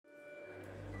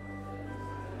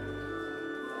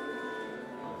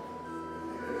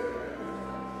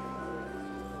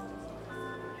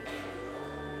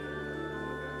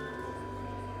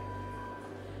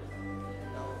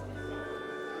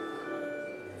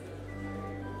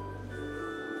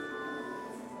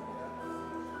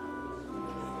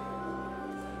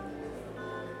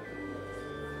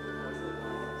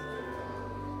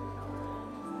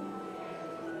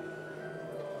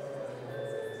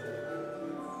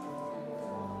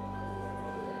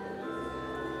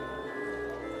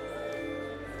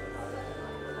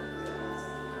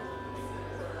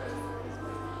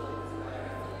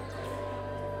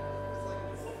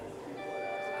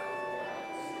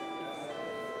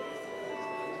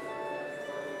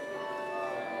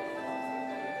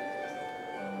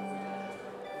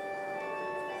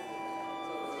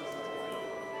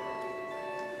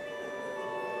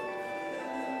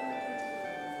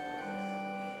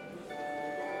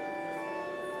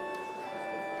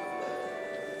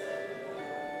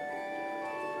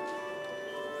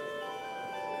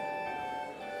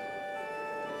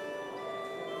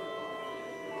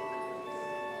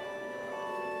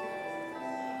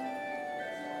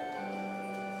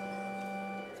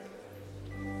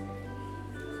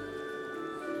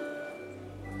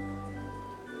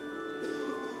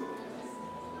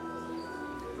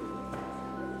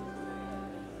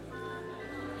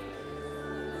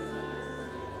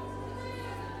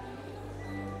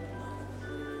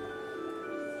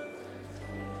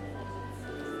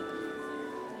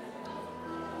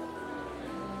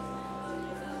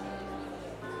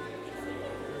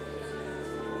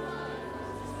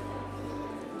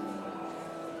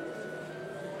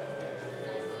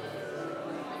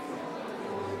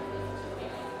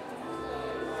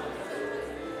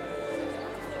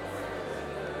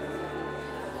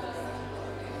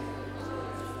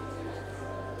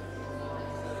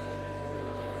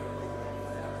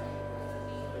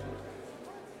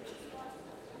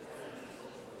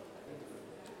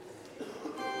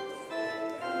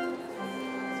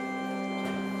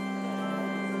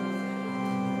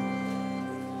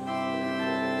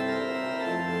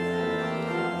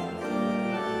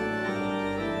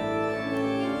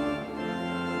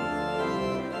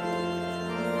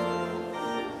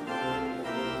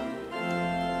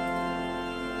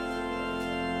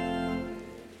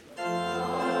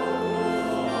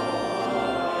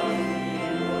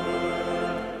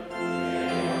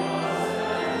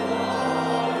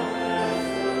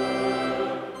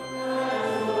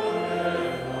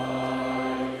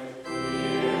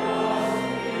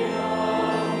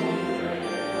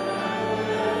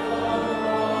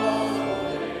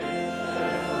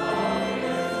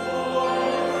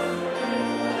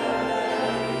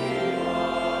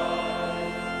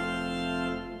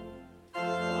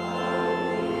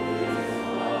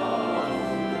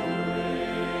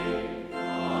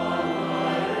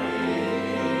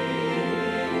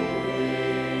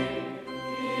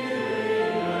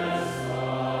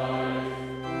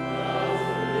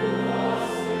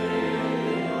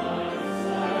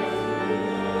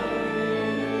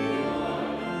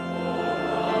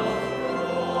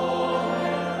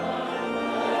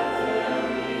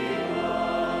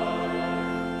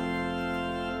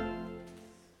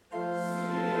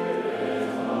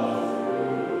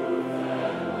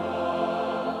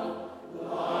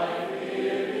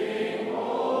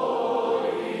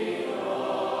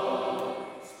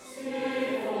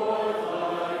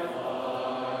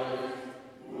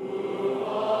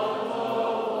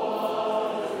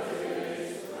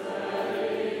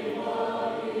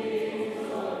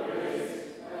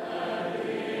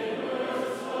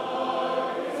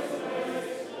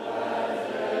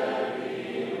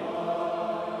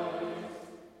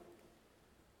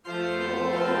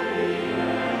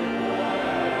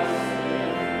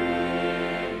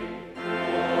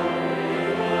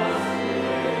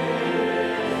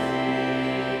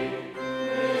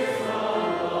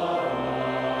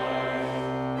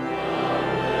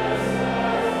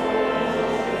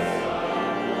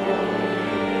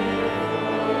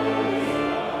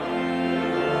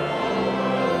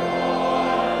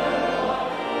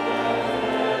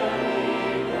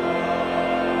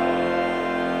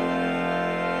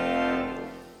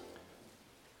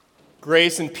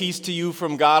Grace and peace to you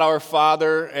from God our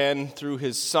Father and through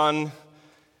his Son,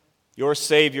 your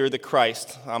Savior, the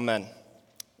Christ. Amen.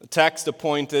 The text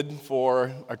appointed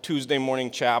for our Tuesday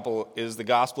morning chapel is the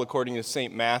Gospel according to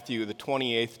St. Matthew, the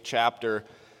 28th chapter.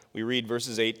 We read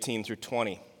verses 18 through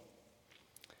 20.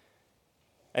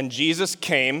 And Jesus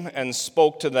came and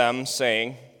spoke to them,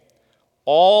 saying,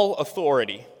 "All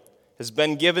authority has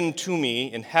been given to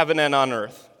me in heaven and on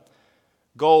earth.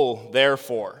 Go,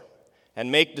 therefore, and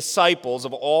make disciples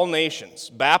of all nations,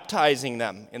 baptizing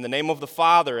them in the name of the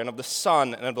Father and of the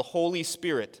Son and of the Holy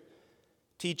Spirit,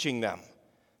 teaching them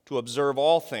to observe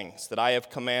all things that I have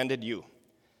commanded you.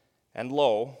 And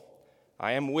lo,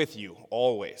 I am with you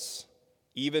always,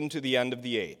 even to the end of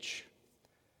the age."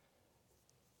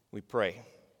 We pray.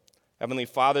 Heavenly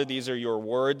Father, these are your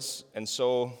words, and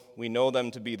so we know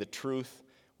them to be the truth.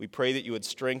 We pray that you would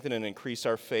strengthen and increase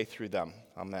our faith through them.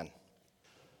 Amen.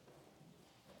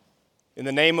 In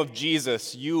the name of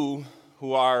Jesus, you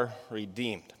who are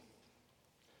redeemed.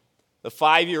 The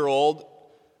 5-year-old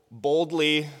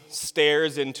boldly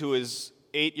stares into his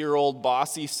 8-year-old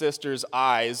bossy sister's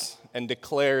eyes and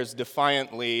declares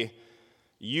defiantly,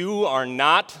 "You are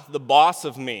not the boss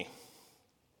of me."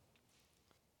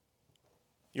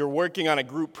 You're working on a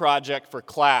group project for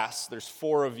class. There's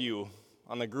 4 of you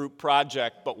on the group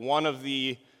project, but one of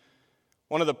the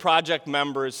project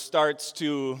members starts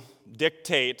to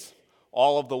dictate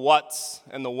all of the whats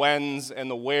and the whens and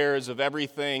the wheres of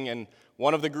everything, and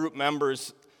one of the group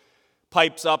members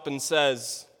pipes up and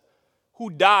says, "Who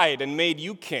died and made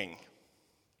you king?"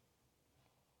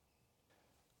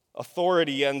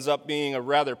 Authority ends up being a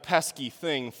rather pesky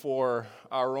thing for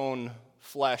our own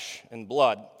flesh and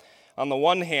blood. On the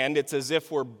one hand, it's as if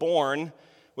we're born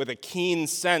with a keen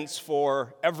sense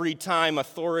for every time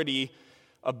authority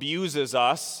abuses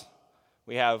us.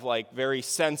 We have very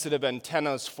sensitive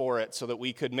antennas for it so that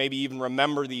we could maybe even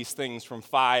remember these things from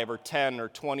 5 or 10 or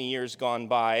 20 years gone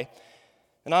by.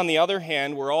 And on the other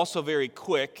hand, we're also very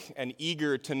quick and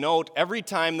eager to note every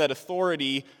time that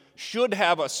authority should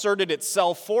have asserted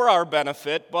itself for our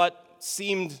benefit, but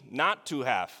seemed not to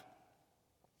have.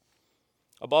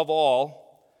 Above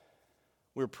all,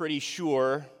 we're pretty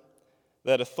sure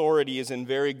that authority is in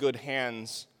very good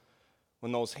hands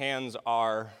when those hands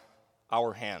are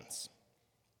our hands.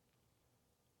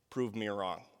 Prove me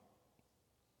wrong.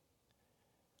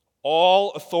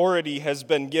 All authority has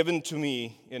been given to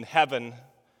me in heaven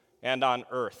and on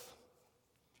earth.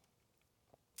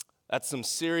 That's some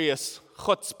serious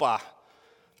chutzpah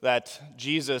that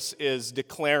Jesus is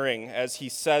declaring as he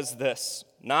says this.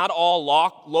 Not all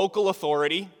local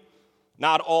authority,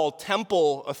 not all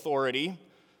temple authority,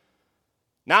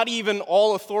 not even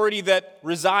all authority that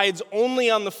resides only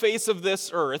on the face of this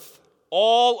earth,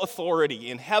 all authority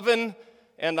in heaven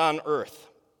and on earth.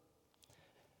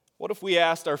 What if we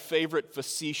asked our favorite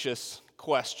facetious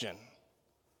question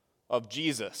of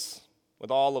Jesus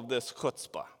with all of this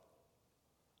chutzpah?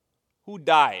 Who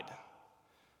died?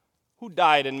 Who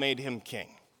died and made him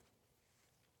king?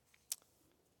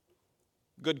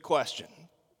 Good question.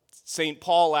 St.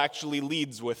 Paul actually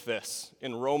leads with this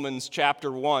in Romans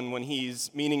chapter 1 when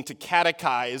he's meaning to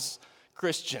catechize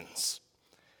Christians.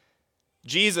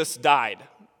 Jesus died.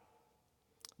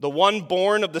 The one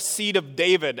born of the seed of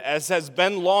David, as has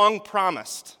been long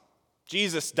promised.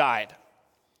 Jesus died.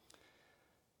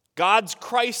 God's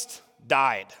Christ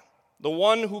died. The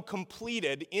one who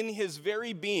completed in his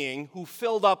very being, who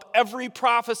filled up every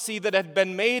prophecy that had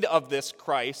been made of this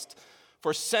Christ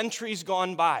for centuries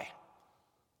gone by.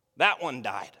 That one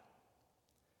died.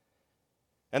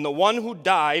 And the one who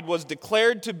died was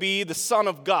declared to be the Son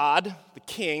of God, the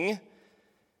King,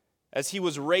 as he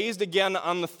was raised again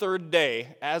on the 3rd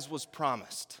day, as was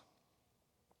promised.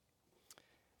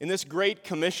 In this Great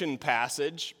Commission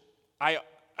passage, I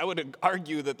would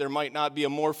argue that there might not be a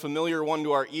more familiar one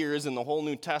to our ears in the whole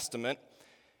New Testament.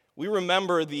 We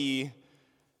remember the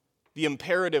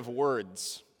imperative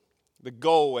words, the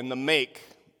go and the make.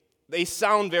 They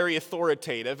sound very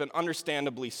authoritative, and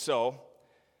understandably so.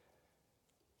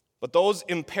 But those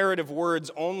imperative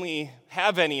words only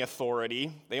have any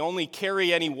authority. They only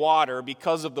carry any water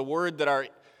because of the word that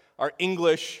our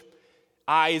English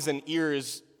eyes and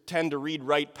ears tend to read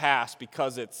right past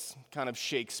because it's kind of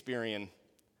Shakespearean.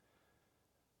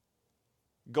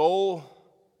 Go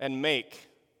and make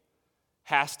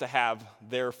has to have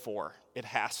therefore. It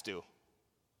has to.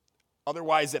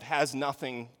 Otherwise, it has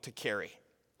nothing to carry.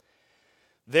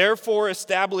 Therefore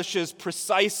establishes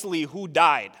precisely who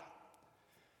died,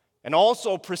 and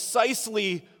also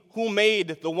precisely who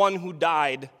made the one who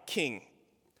died king.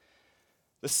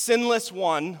 The sinless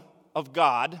one of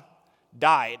God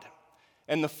died,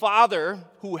 And the Father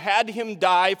who had him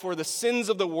die for the sins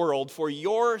of the world, for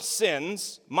your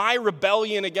sins, my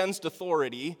rebellion against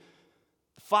authority,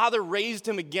 the Father raised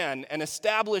him again and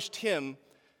established him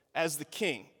as the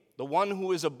King, the one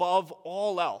who is above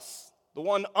all else, the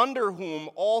one under whom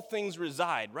all things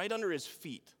reside, right under his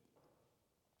feet.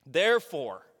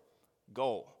 Therefore,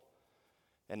 go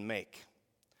and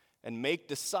make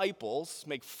disciples,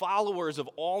 make followers of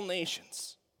all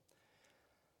nations.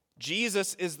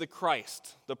 Jesus is the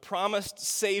Christ, the promised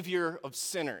Savior of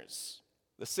sinners,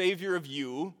 the Savior of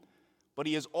you, but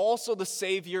he is also the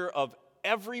Savior of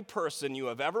every person you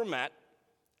have ever met,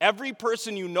 every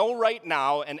person you know right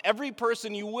now, and every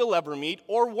person you will ever meet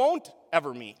or won't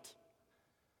ever meet.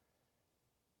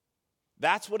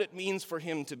 That's what it means for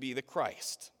him to be the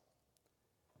Christ.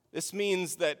 This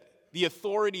means that the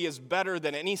authority is better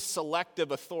than any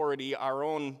selective authority our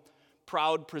own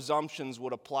proud presumptions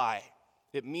would apply.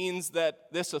 It means that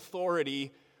this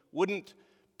authority wouldn't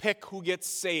pick who gets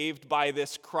saved by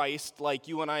this Christ like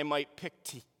you and I might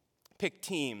pick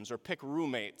teams or pick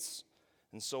roommates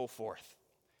and so forth.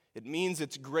 It means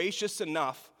it's gracious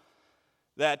enough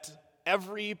that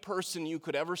every person you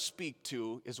could ever speak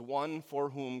to is one for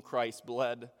whom Christ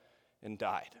bled and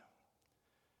died.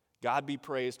 God be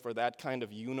praised for that kind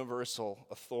of universal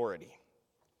authority.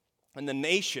 And the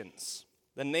nations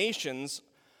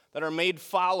that are made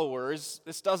followers,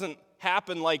 this doesn't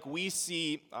happen like we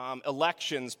see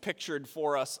elections pictured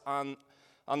for us on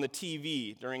the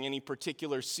TV during any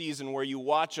particular season where you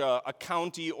watch a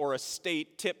county or a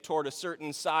state tip toward a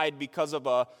certain side because of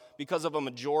a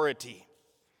majority.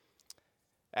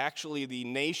 Actually, the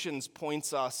nations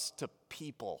points us to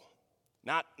people.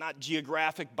 Not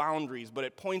geographic boundaries, but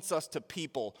it points us to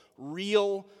people,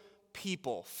 real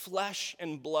people, flesh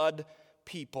and blood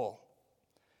people.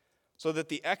 So that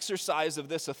the exercise of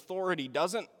this authority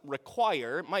doesn't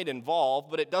require, it might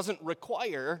involve, but it doesn't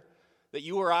require that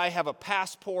you or I have a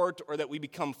passport or that we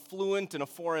become fluent in a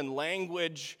foreign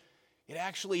language. It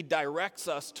actually directs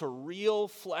us to real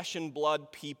flesh and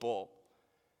blood people.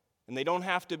 And they don't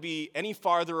have to be any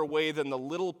farther away than the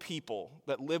little people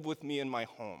that live with me in my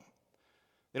home.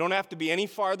 They don't have to be any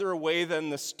farther away than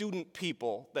the student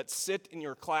people that sit in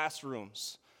your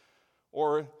classrooms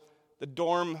or the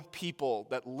dorm people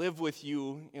that live with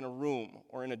you in a room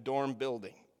or in a dorm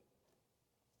building.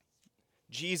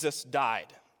 Jesus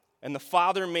died, and the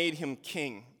Father made him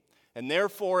king, and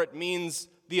therefore it means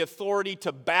the authority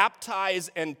to baptize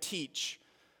and teach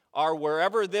are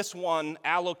wherever this one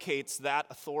allocates that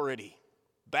authority.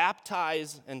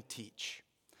 Baptize and teach.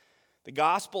 The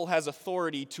gospel has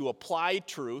authority to apply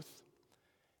truth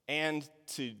and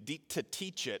to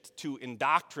teach it, to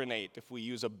indoctrinate, if we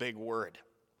use a big word.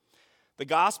 The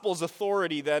gospel's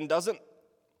authority then doesn't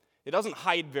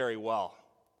hide very well.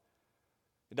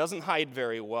 It doesn't hide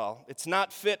very well. It's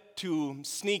not fit to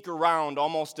sneak around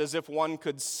almost as if one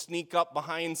could sneak up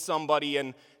behind somebody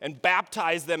and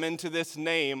baptize them into this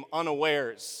name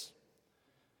unawares.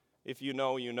 If you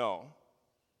know, you know.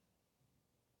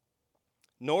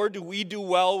 Nor do we do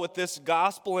well with this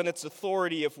gospel and its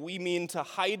authority if we mean to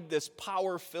hide this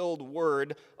power-filled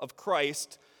word of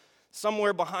Christ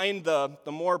somewhere behind the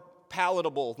more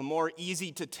palatable, the more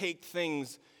easy-to-take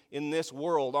things in this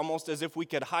world, almost as if we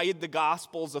could hide the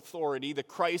gospel's authority, the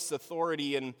Christ's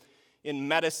authority in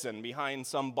medicine behind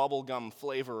some bubblegum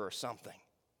flavor or something.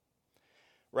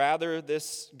 Rather,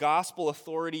 this gospel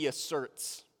authority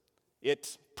asserts,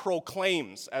 it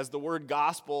proclaims, as the word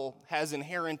gospel has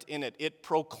inherent in it, it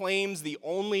proclaims the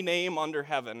only name under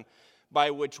heaven by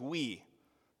which we,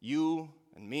 you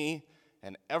and me,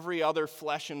 and every other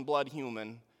flesh and blood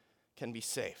human can be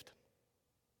saved.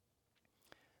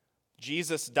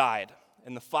 Jesus died,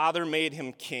 and the Father made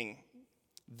him king.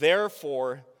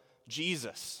 Therefore,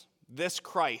 Jesus, this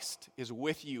Christ, is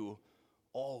with you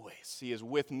always. He is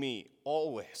with me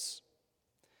always.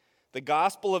 The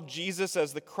gospel of Jesus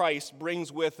as the Christ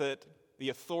brings with it the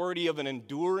authority of an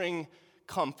enduring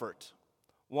comfort,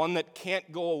 one that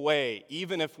can't go away,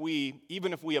 even if we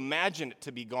imagine it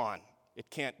to be gone. It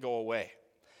can't go away.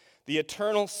 The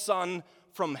eternal Son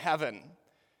from heaven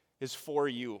is for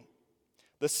you.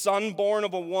 The Son born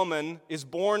of a woman is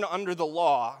born under the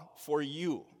law for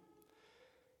you.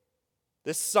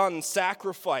 This Son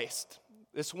sacrificed,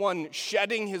 this one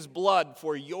shedding his blood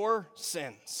for your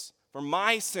sins, for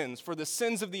my sins, for the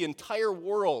sins of the entire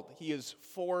world, he is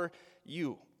for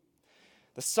you.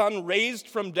 The Son raised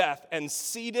from death and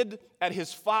seated at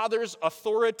his Father's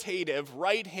authoritative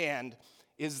right hand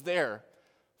is there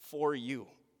for you.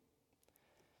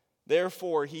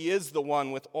 Therefore, he is the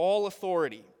one with all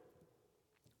authority,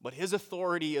 but his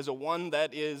authority is a one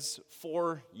that is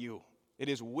for you. It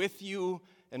is with you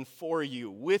and for you,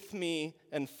 with me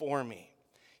and for me.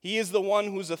 He is the one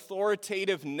whose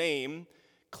authoritative name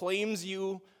claims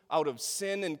you out of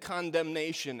sin and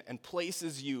condemnation and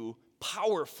places you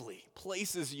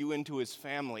into his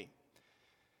family.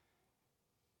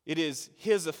 It is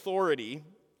his authority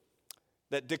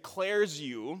that declares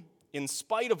you, in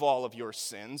spite of all of your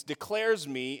sins, declares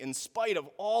me, in spite of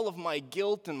all of my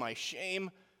guilt and my shame,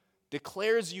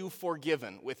 declares you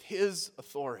forgiven with his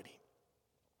authority.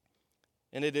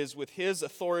 And it is with his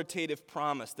authoritative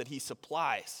promise that he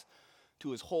supplies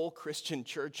to his whole Christian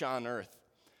church on earth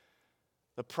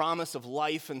the promise of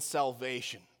life and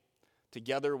salvation,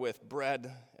 together with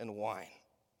bread and wine.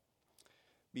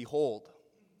 Behold,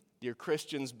 dear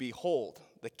Christians, behold,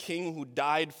 the King who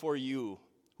died for you,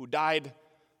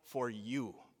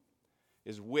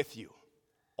 is with you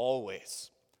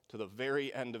always to the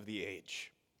very end of the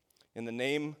age. In the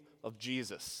name of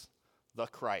Jesus, the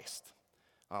Christ.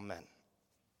 Amen.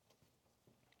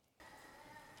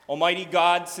 Almighty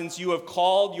God, since you have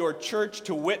called your church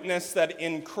to witness that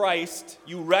in Christ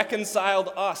you reconciled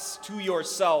us to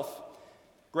yourself,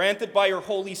 grant that by your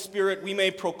Holy Spirit we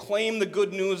may proclaim the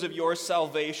good news of your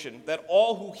salvation, that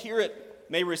all who hear it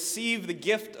may receive the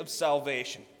gift of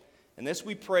salvation. And this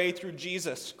we pray through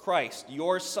Jesus Christ,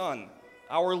 your Son,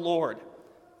 our Lord,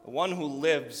 the one who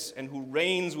lives and who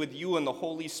reigns with you in the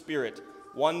Holy Spirit,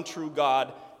 one true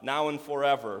God, now and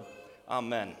forever.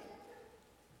 Amen.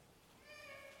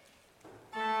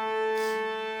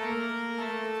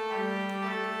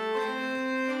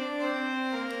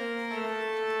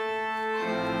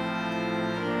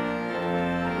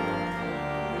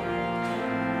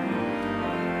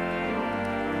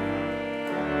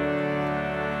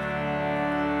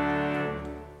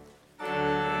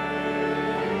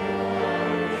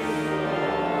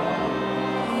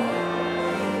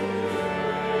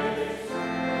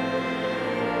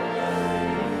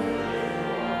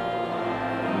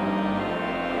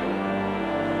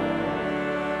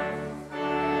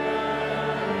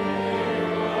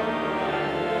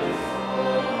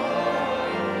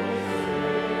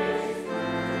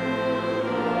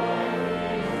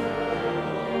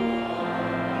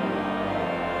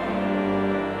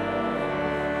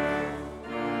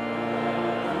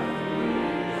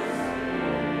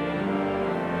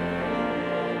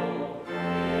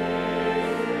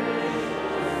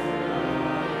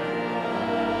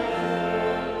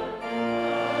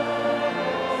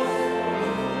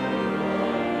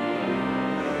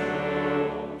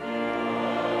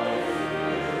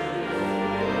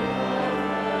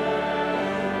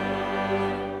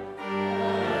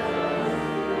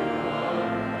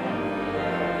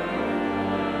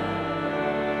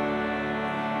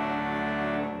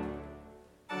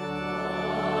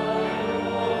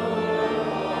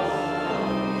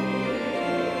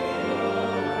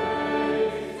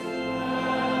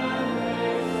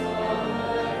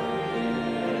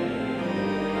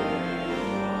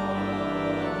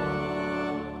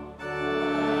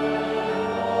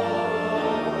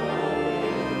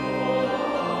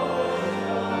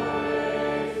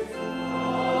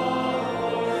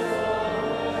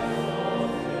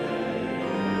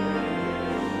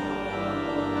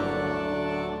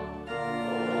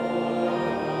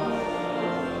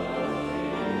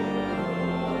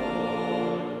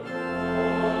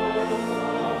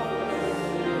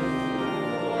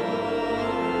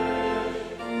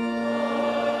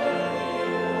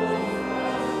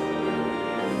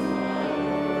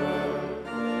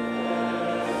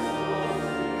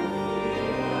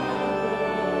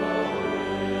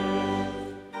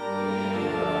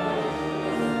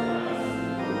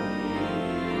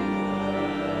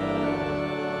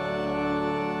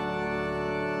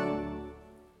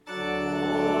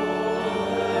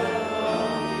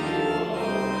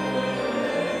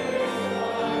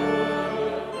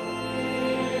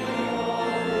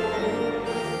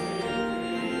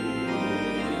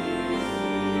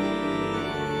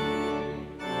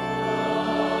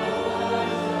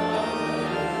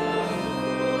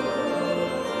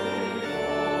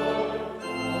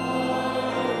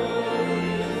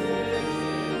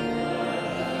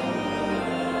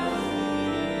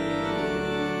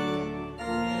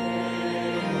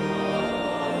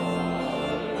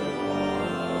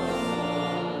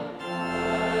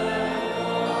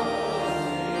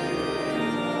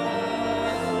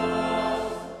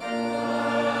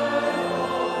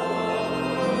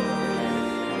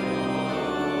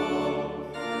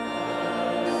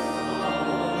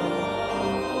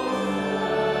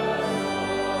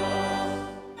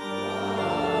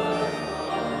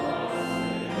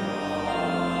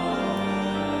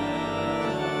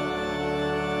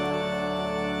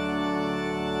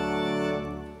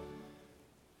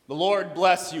 The Lord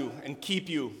bless you and keep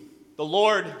you. The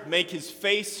Lord make his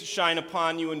face shine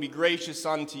upon you and be gracious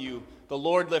unto you. The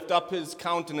Lord lift up his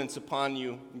countenance upon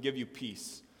you and give you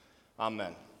peace.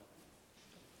 Amen.